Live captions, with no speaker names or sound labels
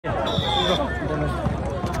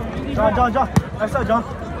John. Nice shot, John.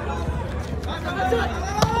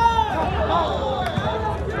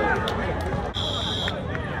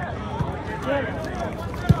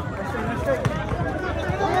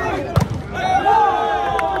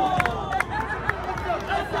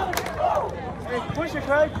 Push it,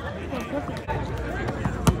 Craig.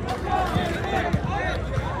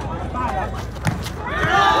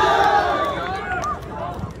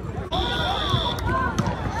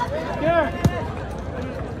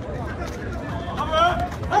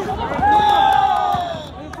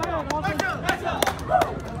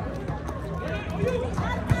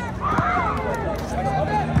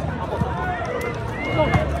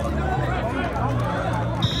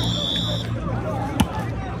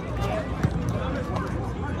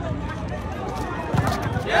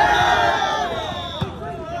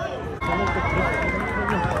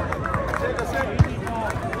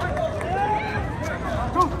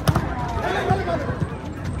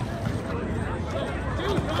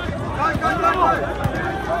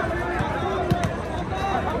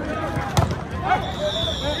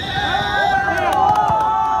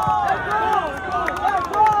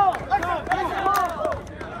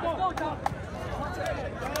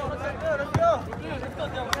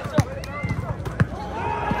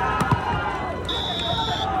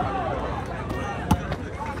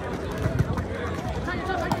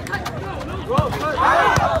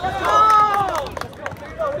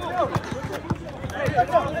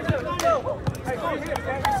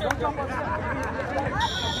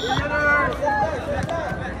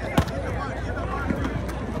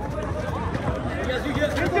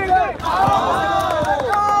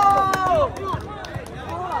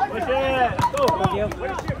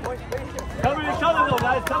 Cover each other though,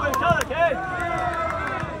 guys. Cover each other, okay?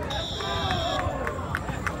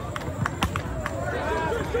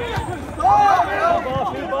 Ball.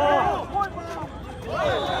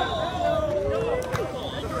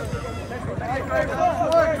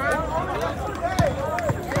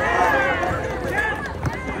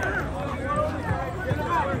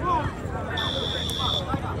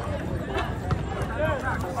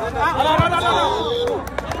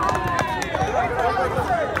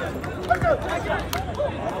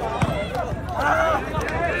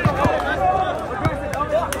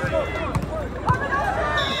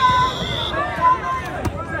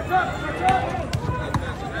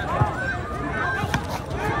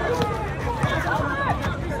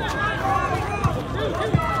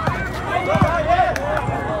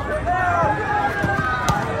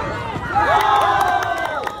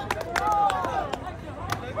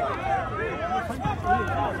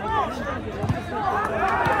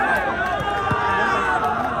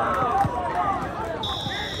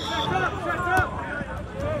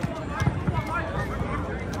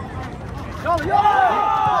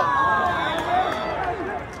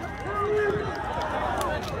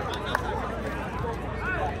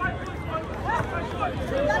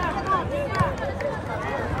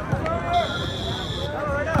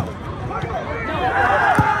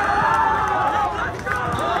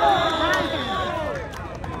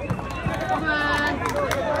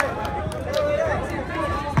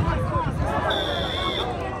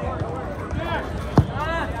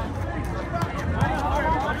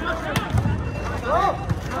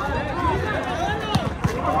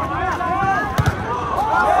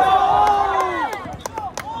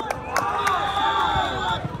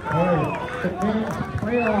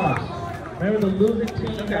 Remember, the losing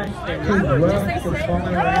team has to ref the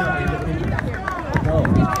final round. No.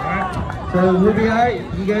 Alright? So we'll be alright.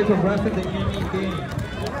 You guys are refing the ending game.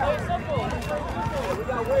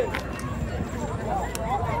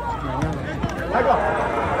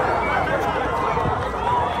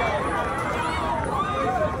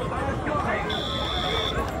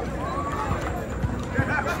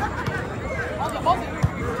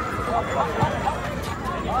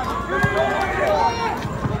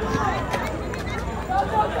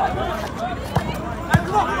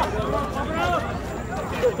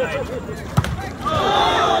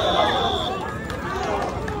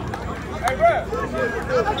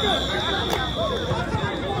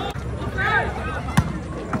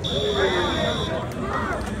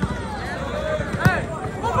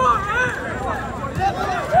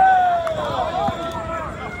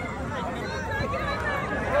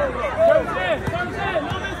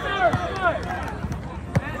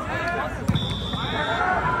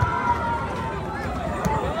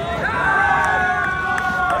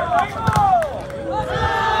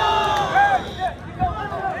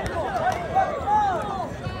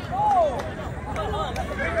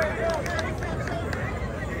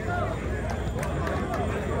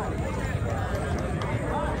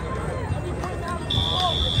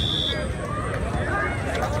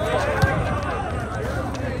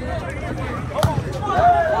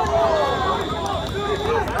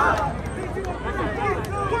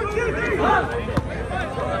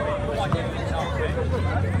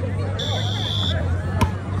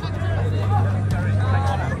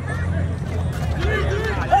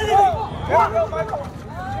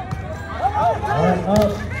 Alright,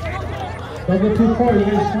 up. Double 2-4, you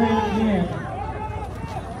guys playing again.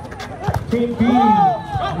 Team B, you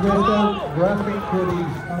guys start roughing for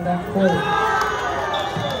these on that court.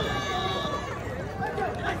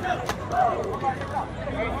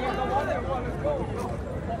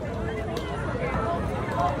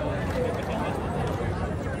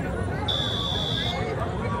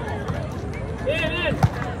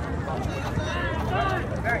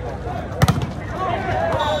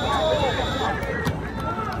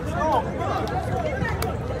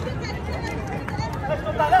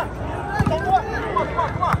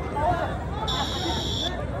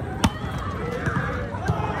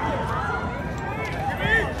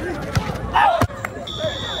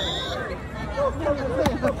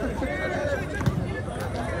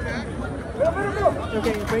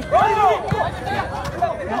 Okay, break. Come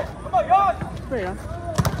on, guys! Break, huh?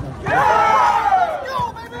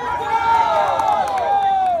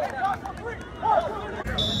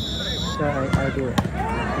 So I do it.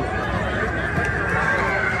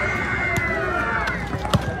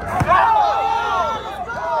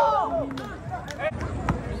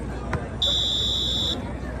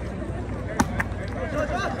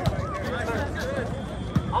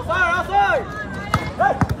 Outside!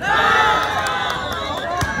 Hey!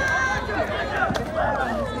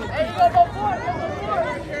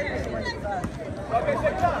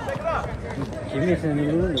前面是那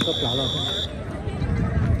个有个表了。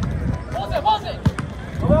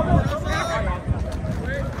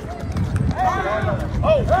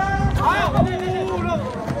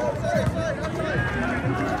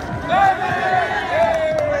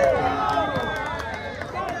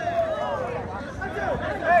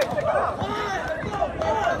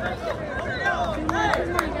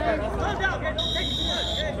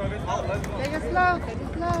Take it slow, take it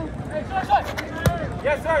slow.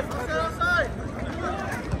 Yes, sir.